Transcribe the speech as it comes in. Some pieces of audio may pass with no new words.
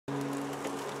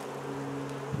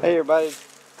Hey everybody,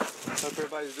 hope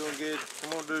everybody's doing good.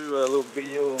 I'm going to do a little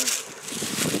video on just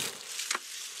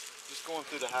going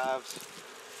through the hives.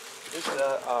 This is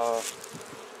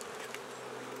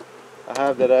a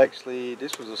hive that actually,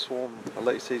 this was a swarm, a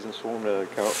late season swarm that I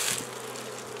caught.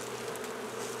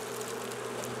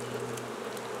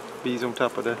 Bees on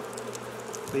top of the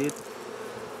lid.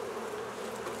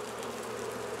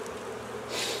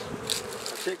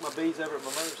 I checked my bees over at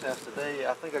my mother's house today.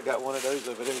 I think I got one of those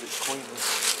over there that's queening.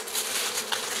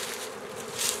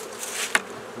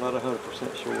 I'm not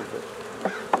 100% sure, but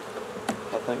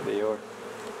I think they are.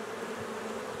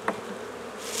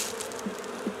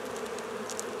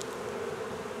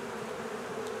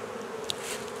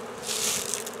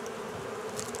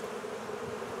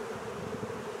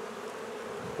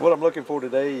 What I'm looking for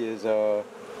today is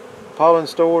pollen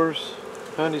stores,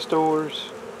 honey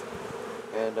stores,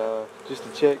 and just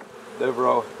to check the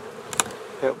overall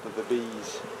health of the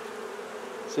bees.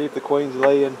 See if the queen's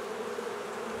laying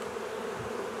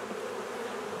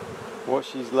what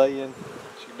she's laying.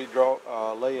 She could be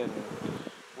laying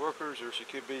workers, or she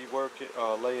could be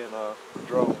laying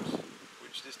drones,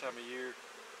 which this time of year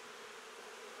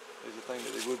is the thing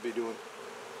that they would be doing.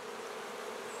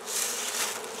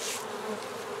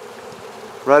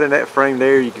 Right in that frame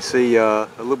there you can see a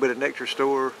little bit of nectar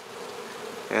store,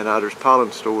 and there's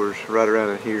pollen stores right around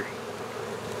in here,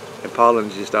 and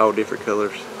pollen's just all different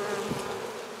colors.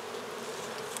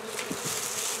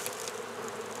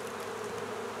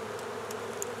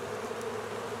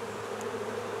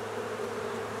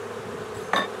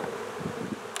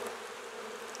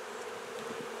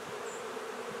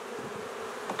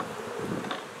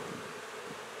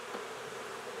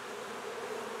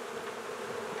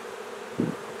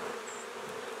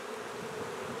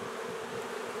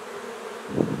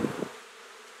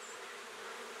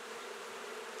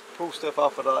 Pull stuff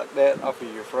off of like that off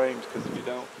of your frames, because if you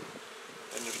don't,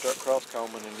 then you'll start cross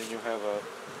combing and then you'll have a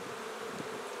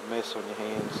mess on your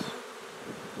hands.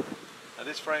 Now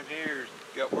this frame here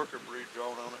got worker brood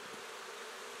drawn on it.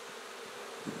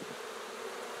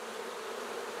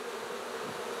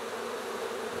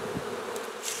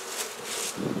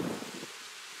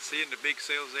 Seeing the big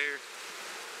cells there?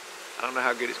 I don't know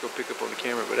how good it's going to pick up on the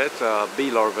camera, but that's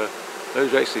bee larvae.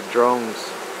 Those are actually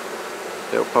drones.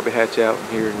 They'll probably hatch out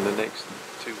here in the next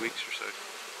 2 weeks or so.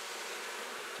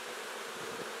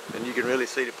 And you can really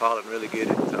see the pollen really good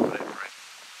at the top of that frame.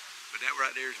 But that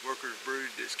right there is worker's brood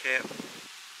that's capped.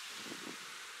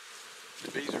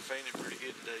 The bees are feeding pretty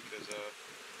good today because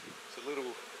it's a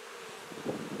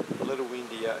little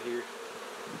windy out here.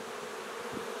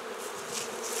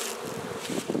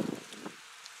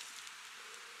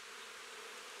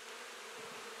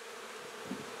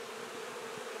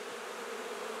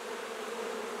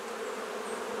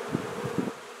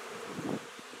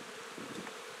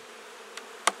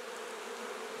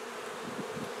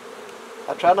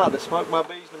 I try not to smoke my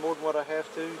bees no more than what I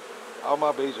have to. All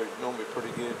my bees are normally pretty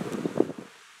good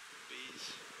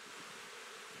bees.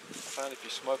 I find if you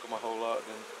smoke them a whole lot,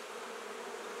 then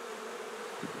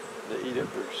they eat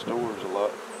up their stores a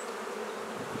lot.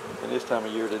 And this time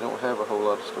of year they don't have a whole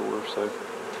lot of stores, so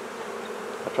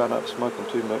I try not to smoke them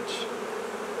too much.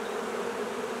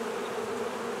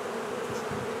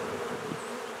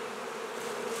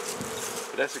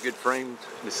 But that's a good frame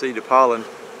to see the pollen.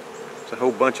 It's a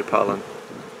whole bunch of pollen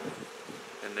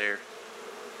in there.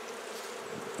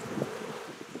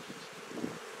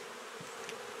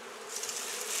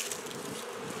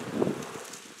 A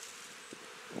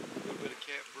little bit of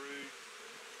cat brood,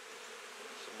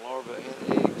 some larvae and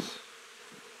eggs.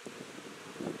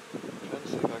 I'm trying to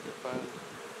see if I can find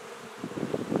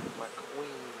my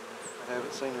queen. I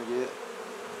haven't seen her yet.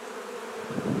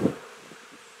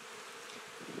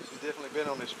 She's definitely been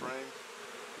on this frame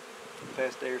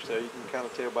past day or so. You can kind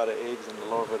of tell by the eggs and the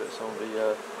larvae that's on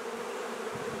the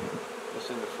that's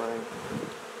in the frame.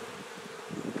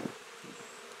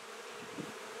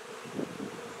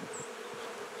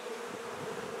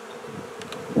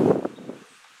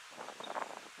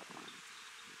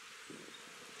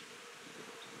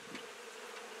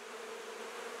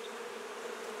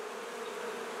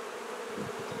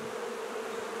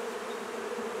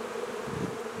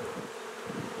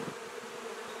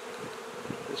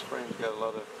 This frame's got a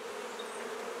lot of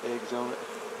eggs on it.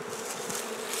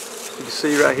 You can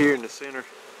see right here in the center,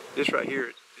 this right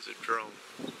here is a drone.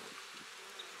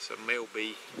 It's a male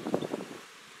bee.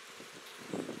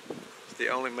 It's the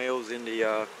only males in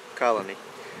the colony.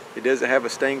 He doesn't have a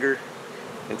stinger,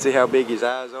 and see how big his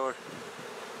eyes are?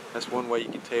 That's one way you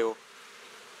can tell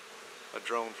a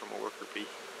drone from a worker bee.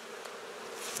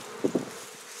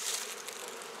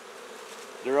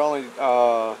 They're only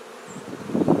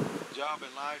job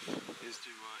in life is to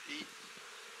eat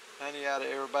honey out of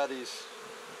everybody's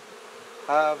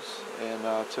hives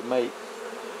and to mate.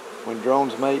 When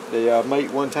drones mate, they mate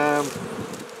one time,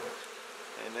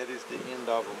 and that is the end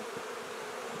of them.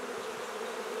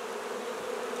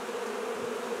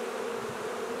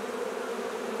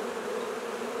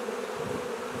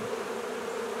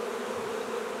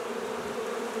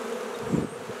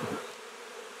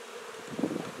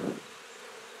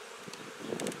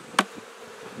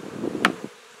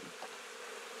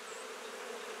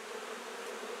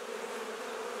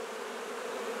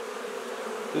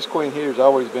 This queen here has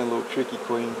always been a little tricky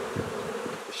queen.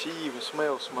 If she even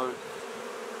smells smoke,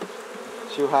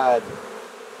 she'll hide.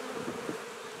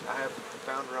 I have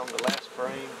found her on the last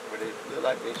frame where it looked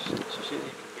like she shouldn't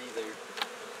even be there.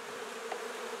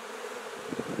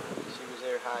 She was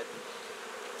there hiding.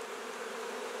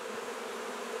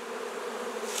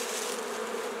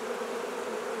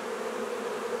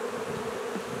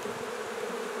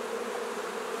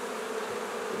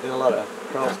 Did a lot of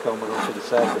cross combing onto the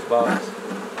side of the box.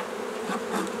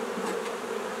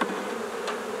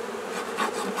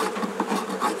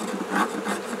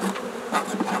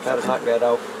 Try to knock that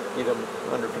off, get them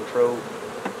under control,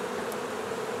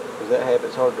 because that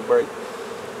habit's hard to break.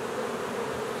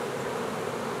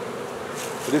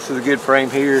 But this is a good frame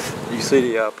here. You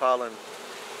see the pollen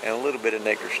and a little bit of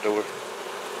nectar store.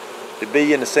 The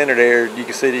bee in the center there, you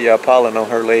can see the pollen on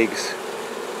her legs.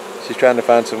 She's trying to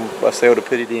find a cell to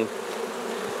put it in.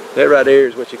 That right there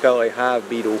is what you call a hive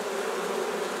beetle.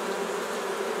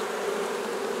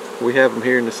 We have them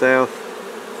here in the south.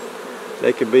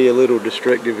 They can be a little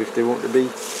destructive if they want to be.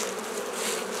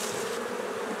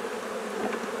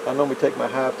 I normally take my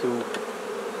hive tool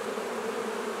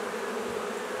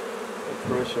and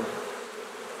crush them.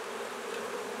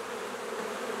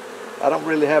 I don't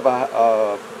really have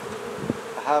a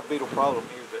hive beetle problem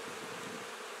here, but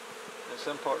in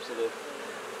some parts of the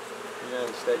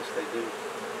United States they do.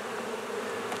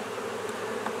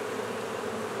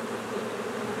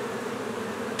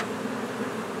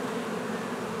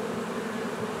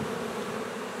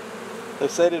 They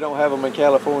say they don't have them in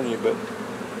California, but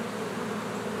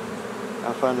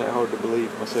I find that hard to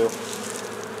believe myself.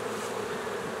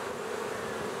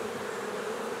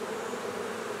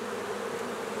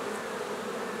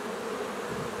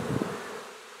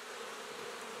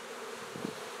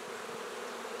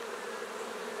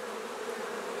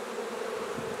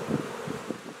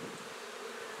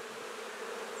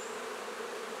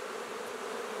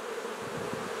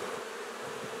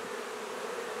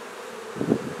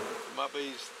 My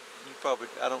bees,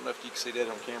 I don't know if you can see that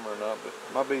on camera or not, but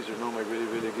my bees are normally really,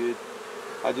 really good.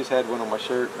 I just had one on my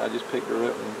shirt, and I just picked her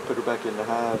up and put her back in the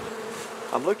hive.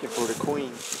 I'm looking for the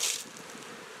queen,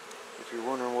 if you're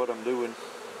wondering what I'm doing.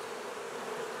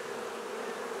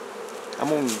 I'm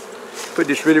going to put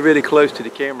this really, really close to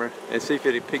the camera and see if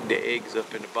it'll pick the eggs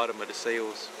up in the bottom of the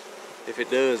cells. If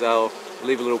it does, I'll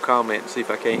leave a little comment and see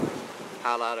if I can't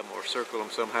highlight them or circle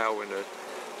them somehow in the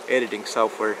editing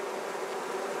software.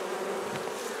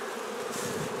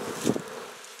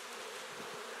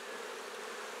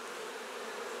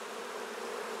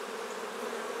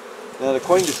 Now the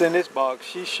queen that's in this box,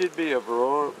 she should be a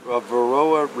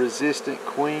varroa resistant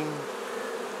queen.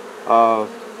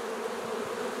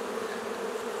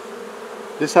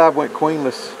 This hive went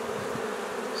queenless,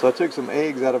 so I took some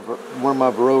eggs out of one of my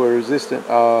varroa resistant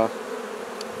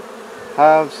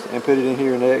hives and put it in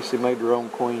here, and they actually made their own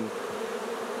queen.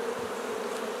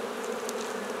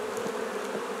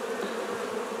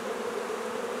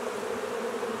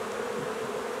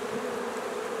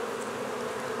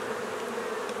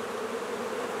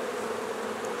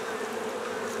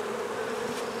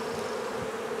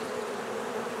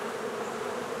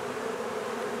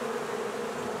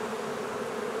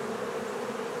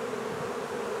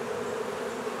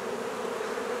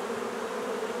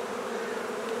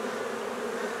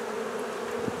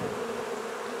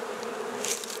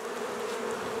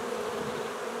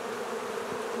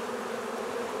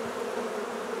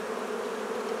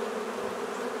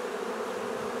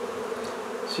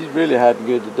 She's really hiding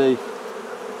good today.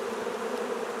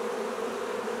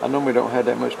 I normally don't have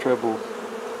that much trouble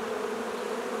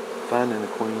finding a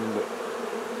queen, but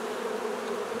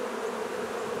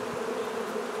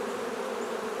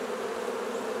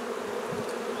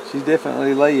she's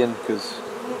definitely laying, because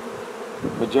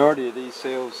majority of these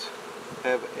cells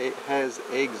has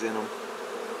eggs in them.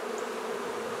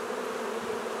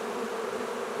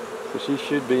 So she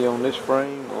should be on this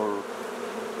frame or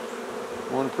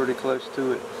one pretty close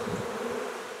to it.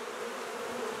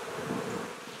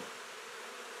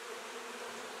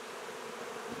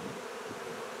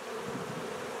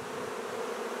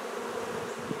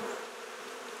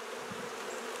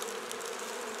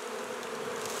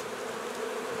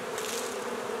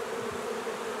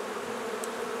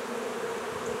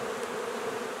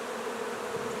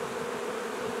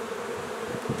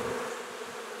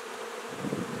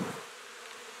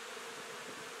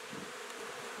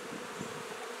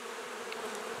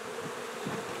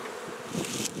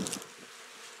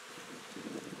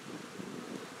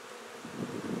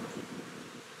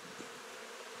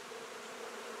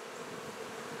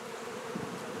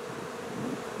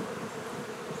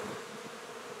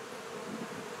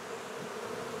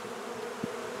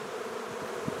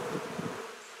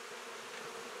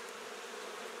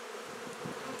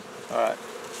 Alright,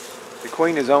 the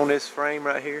queen is on this frame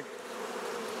right here.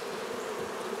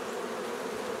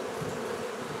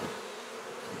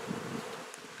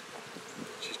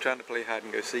 She's trying to play hide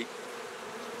and go seek.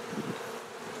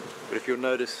 But if you'll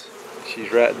notice,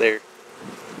 she's right there.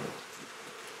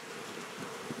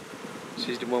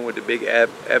 She's the one with the big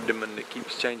abdomen that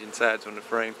keeps changing sides on the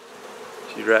frame.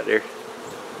 She's right there.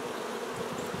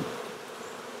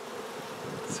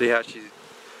 See how she's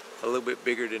a little bit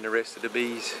bigger than the rest of the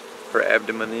bees? Her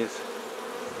abdomen is.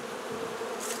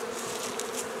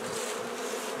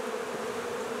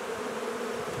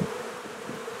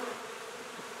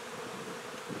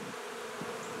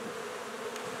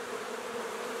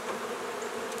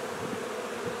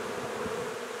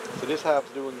 So this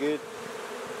hive's doing good.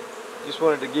 Just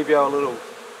wanted to give y'all a little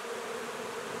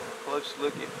close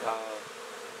look at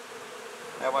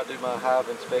how I do my hive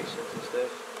inspections and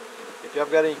stuff. If y'all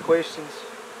got any questions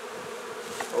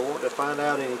or want to find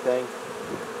out anything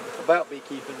about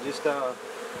beekeeping, just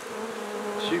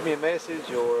shoot me a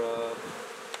message or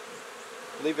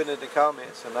leave it in the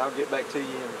comments and I'll get back to you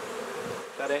and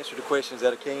try to answer the questions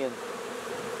that I can.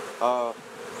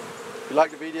 If you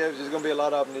like the videos, there's going to be a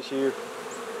lot of them this year.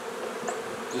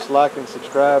 Just like and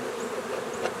subscribe,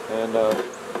 and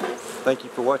thank you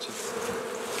for watching.